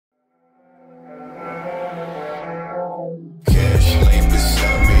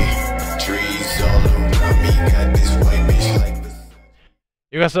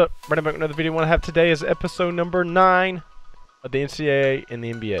guys up? Bringing back another video. What I have today is episode number 9 of the Ncaa and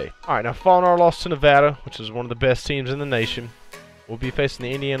the NBA. Alright, now following our loss to Nevada, which is one of the best teams in the nation, we'll be facing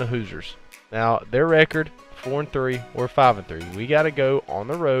the Indiana Hoosiers. Now, their record, 4-3 or 5-3. We got to go on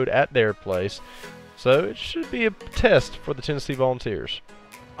the road at their place, so it should be a test for the Tennessee Volunteers.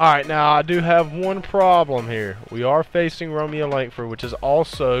 Alright, now I do have one problem here. We are facing Romeo Langford, which is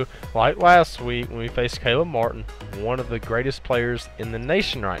also, like last week when we faced Caleb Martin, one of the greatest players in the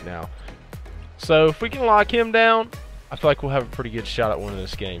nation right now. So if we can lock him down, I feel like we'll have a pretty good shot at winning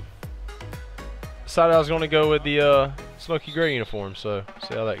this game. Decided I was going to go with the Smoky Gray uniform, so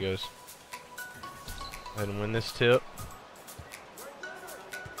see how that goes. Go ahead and win this tip.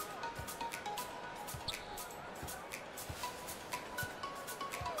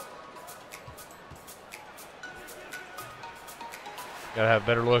 Gotta have a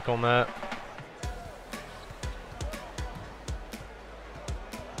better look on that.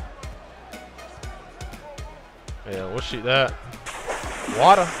 Yeah, we'll shoot that.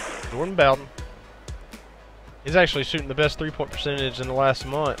 Wada, Jordan Bowden. He's actually shooting the best three-point percentage in the last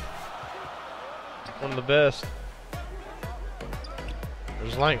month. One of the best.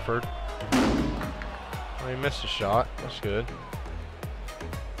 There's Langford. Oh, he missed a shot. That's good.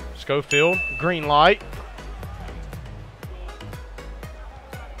 Schofield, green light.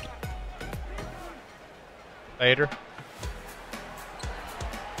 Vader.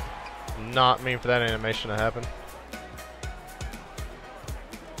 Not mean for that animation to happen.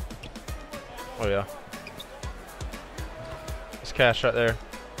 Oh yeah. It's cash right there.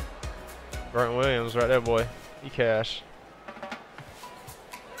 Grant Williams right there, boy. He cash.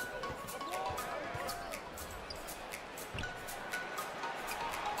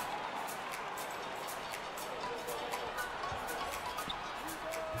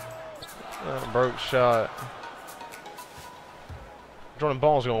 Broke shot. Jordan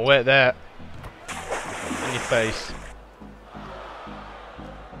Ball's gonna wet that in your face.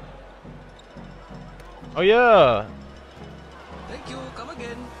 Oh yeah. Thank you. Come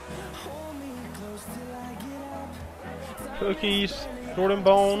again. Cookies. Jordan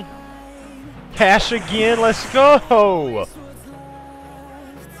Bone. Cash again. Let's go.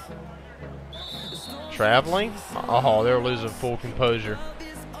 Traveling. Oh, they're losing full composure.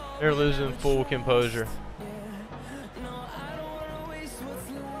 They're losing full composure.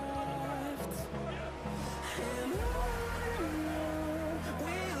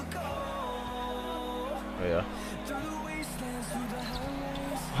 Oh, yeah.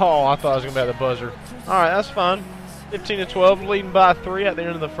 Oh, I thought I was going to be at the buzzer. Alright, that's fine. 15-12, leading by 3 at the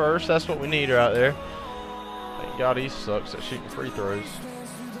end of the first. That's what we need right there. Thank God he sucks at shooting free throws.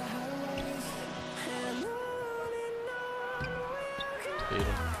 Beat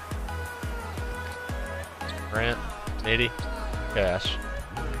him. Grant, Nitty, Cash.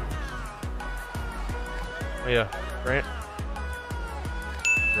 Oh yeah, Grant.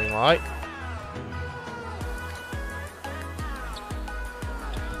 Green light.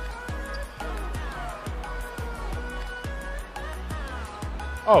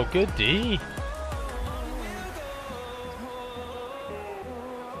 Oh, good D.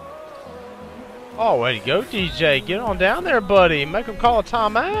 Oh, way to go, DJ. Get on down there, buddy. Make him call a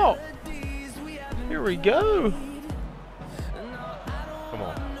timeout. Here we go. Come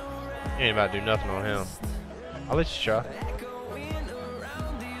on. You ain't about to do nothing on him. I'll let you try.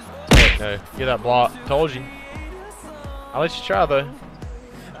 Heck no. Get that block. Told you. I'll let you try, though.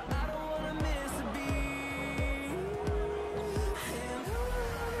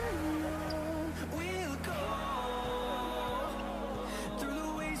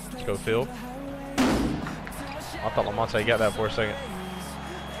 Schofield. I thought Lamonte got that for a second.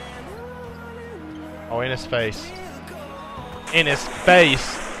 Oh, in his face. In his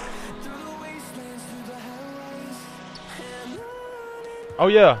face. Oh,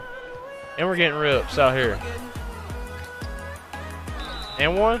 yeah. And we're getting rips out here.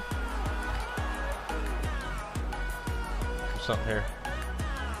 And one. Something here.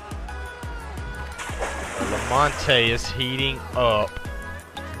 Lamonte is heating up.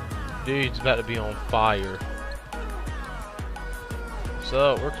 Dude's about to be on fire. What's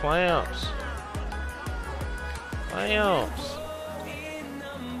up? We're clamps. Clamps.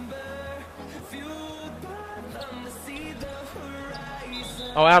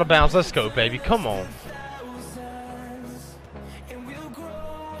 Oh, out of bounds. Let's go, baby. Come on.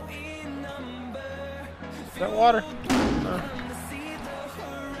 Is that water? No.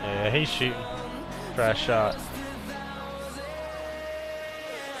 Yeah, he's shooting. Trash shot.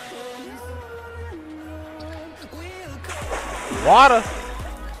 Water.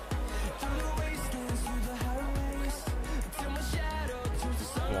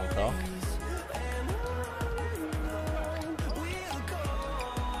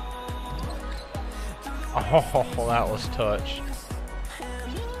 Oh, that was touch.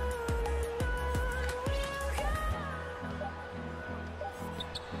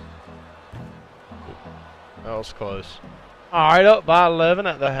 That was close. Alright, up by 11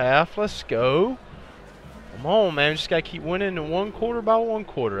 at the half. Let's go. Come on, man. We just got to keep winning in 1 quarter by 1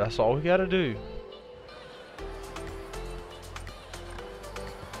 quarter. That's all we got to do.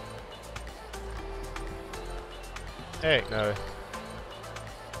 Heck no.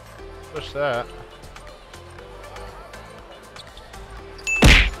 Push that.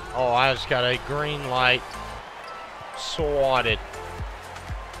 Oh, I just got a green light. Swatted.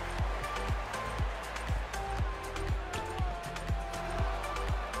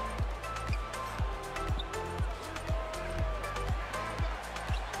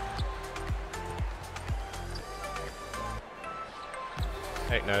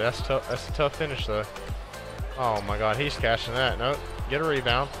 Heck no, that's tough. That's a tough finish though. Oh my God, he's catching that. Nope. Get a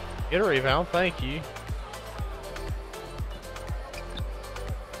rebound. Get a rebound. Thank you.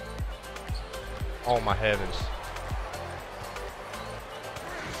 Oh my heavens.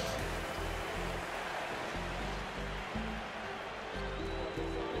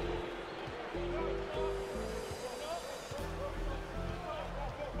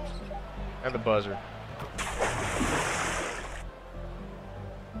 At the buzzer.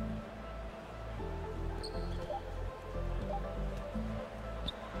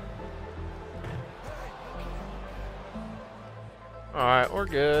 Alright, we're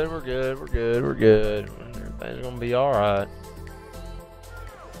good, we're good, we're good, we're good. Everything's gonna be alright.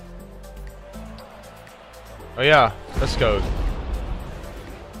 Oh yeah, let's go.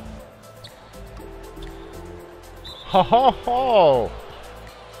 Ho ho ho!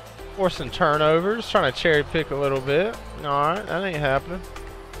 Forcing turnovers, trying to cherry pick a little bit. Alright, that ain't happening.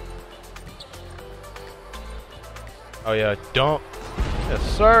 Oh yeah, dunk. Yes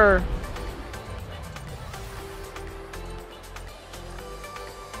sir.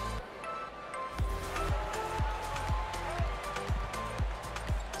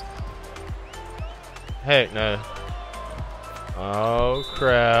 Heck no. Oh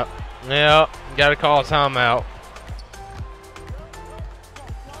crap. Yep, gotta call a timeout.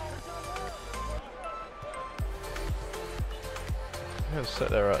 Just set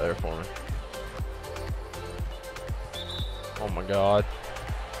that right there for me. Oh my God.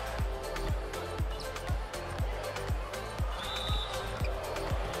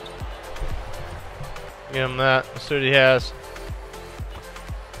 Give him that. Let's see what he has.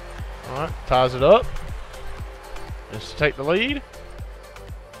 Alright, ties it up. Just take the lead.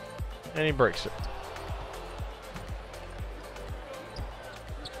 And he breaks it.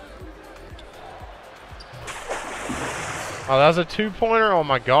 Oh, that was a 2-pointer? Oh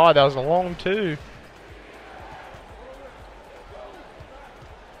my God, that was a long 2.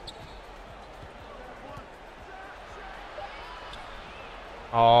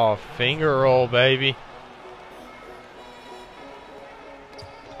 Oh, finger roll, baby.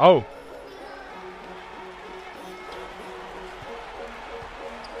 Oh.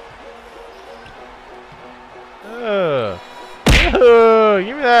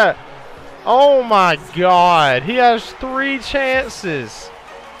 Give me that. Oh my God. He has 3 chances.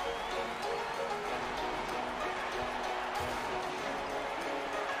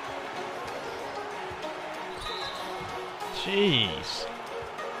 Jeez.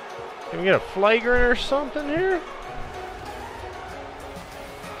 Can we get a flagrant or something here?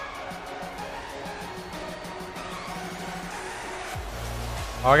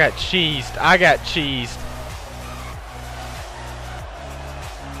 Oh, I got cheesed. I got cheesed.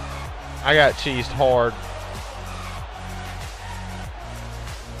 I got cheesed hard.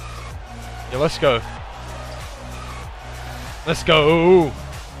 Yeah, let's go. Let's go.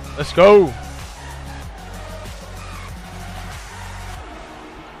 Let's go.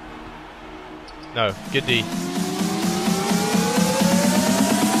 No, good D.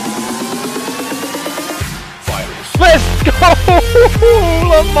 Let's go!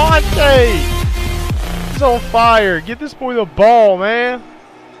 Lamonte! He's on fire. Get this boy the ball, man.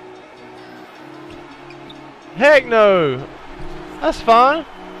 Heck no. That's fine.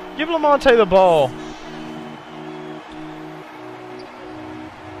 Give Lamonte the ball.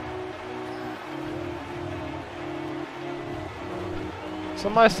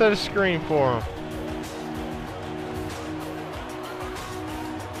 Somebody set a screen for him.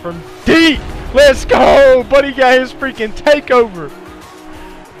 From deep. Let's go. Buddy got his freaking takeover.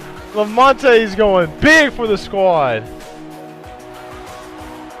 Lamonte's going big for the squad.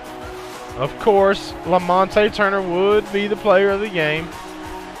 Of course, Lamonte Turner would be the player of the game,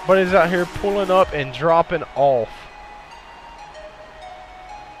 but he's out here pulling up and dropping off.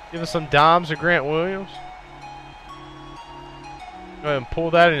 Give us some dimes to Grant Williams. Go ahead and pull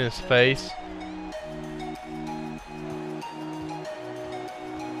that in his face.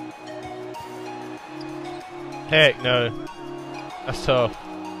 Heck no. That's tough.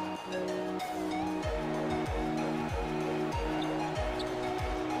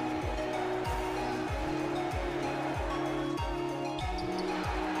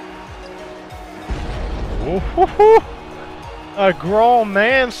 Woo-hoo-hoo. A grown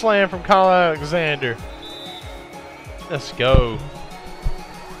man slam from Kyle Alexander. Let's go.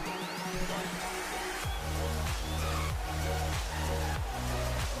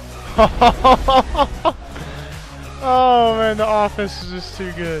 Oh man, the offense is just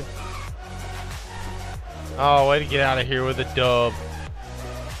too good. Oh, way to get out of here with a dub.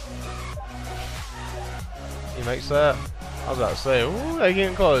 He makes that. I was about to say, ooh, they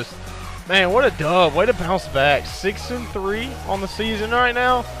getting close. Man, what a dub. Way to bounce back. 6-3 on the season right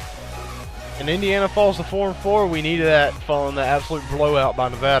now. And Indiana falls to 4-4. We needed that following the absolute blowout by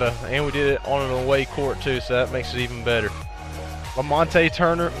Nevada. And we did it on an away court too, so that makes it even better. Lamonte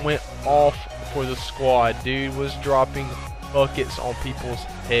Turner went off for the squad. Dude was dropping buckets on people's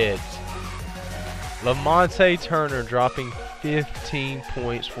heads. Lamonte Turner dropping 15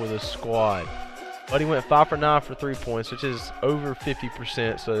 points for the squad. But he went 5 for 9 for 3 points, which is over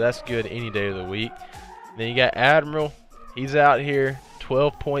 50%, so that's good any day of the week. Then you got Admiral. He's out here,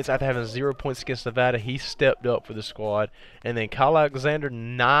 12 points after having 0 points against Nevada. He stepped up for the squad. And then Kyle Alexander,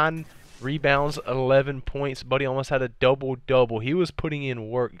 9 rebounds, 11 points. Buddy almost had a double-double. He was putting in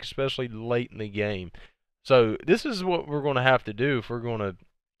work, especially late in the game. So this is what we're going to have to do if we're going to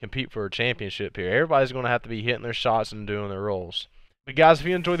compete for a championship here. Everybody's going to have to be hitting their shots and doing their roles. But guys, if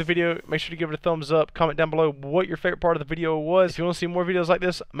you enjoyed the video, make sure to give it a thumbs up. Comment down below what your favorite part of the video was. If you want to see more videos like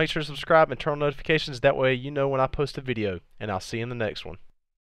this, make sure to subscribe and turn on notifications. That way you know when I post a video. And I'll see you in the next one.